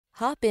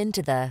Hop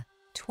into the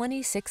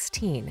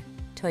 2016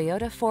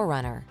 Toyota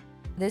 4Runner.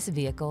 This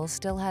vehicle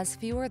still has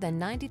fewer than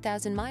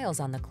 90,000 miles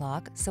on the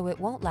clock, so it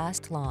won't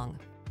last long.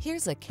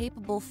 Here's a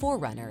capable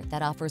 4Runner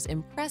that offers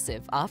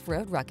impressive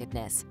off-road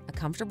ruggedness, a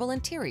comfortable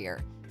interior,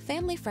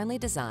 family-friendly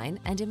design,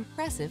 and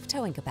impressive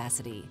towing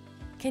capacity.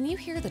 Can you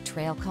hear the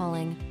trail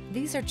calling?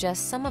 These are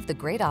just some of the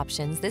great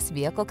options this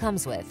vehicle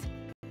comes with: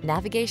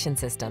 navigation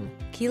system,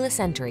 keyless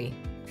entry,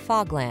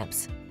 fog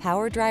lamps,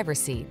 power driver's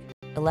seat,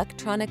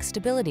 electronic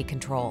stability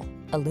control,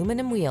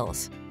 aluminum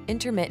wheels,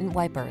 intermittent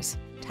wipers,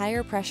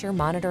 tire pressure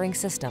monitoring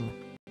system,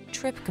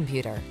 trip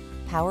computer,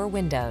 power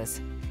windows.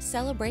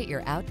 Celebrate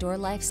your outdoor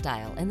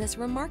lifestyle in this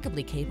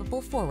remarkably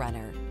capable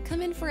 4Runner.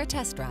 Come in for a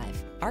test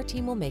drive. Our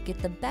team will make it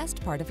the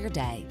best part of your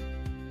day.